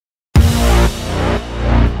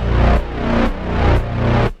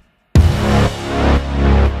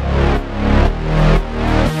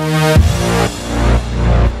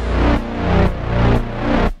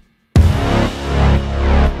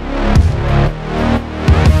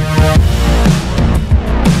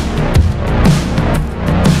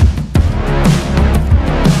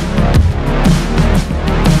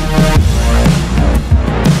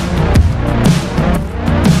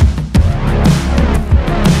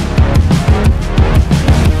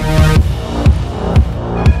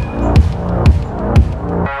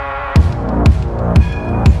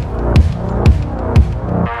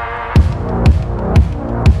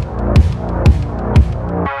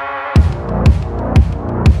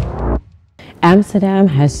Amsterdam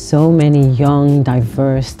has so many young,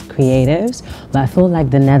 diverse creatives, but I feel like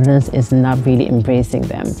the Netherlands is not really embracing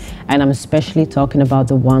them. And I'm especially talking about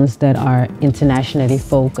the ones that are internationally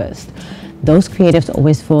focused. Those creatives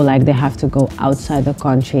always feel like they have to go outside the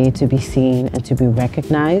country to be seen and to be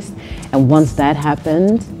recognized. And once that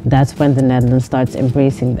happens, that's when the Netherlands starts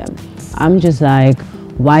embracing them. I'm just like,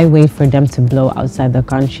 why wait for them to blow outside the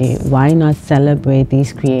country? Why not celebrate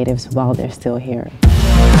these creatives while they're still here?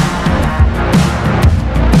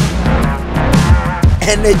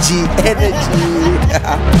 Energy.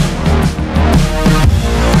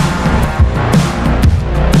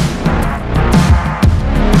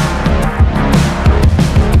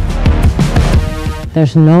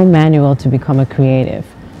 There's no manual to become a creative.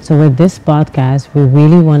 So with this podcast, we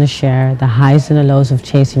really want to share the highs and the lows of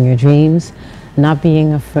chasing your dreams, not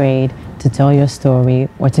being afraid to tell your story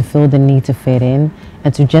or to feel the need to fit in,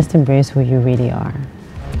 and to just embrace who you really are.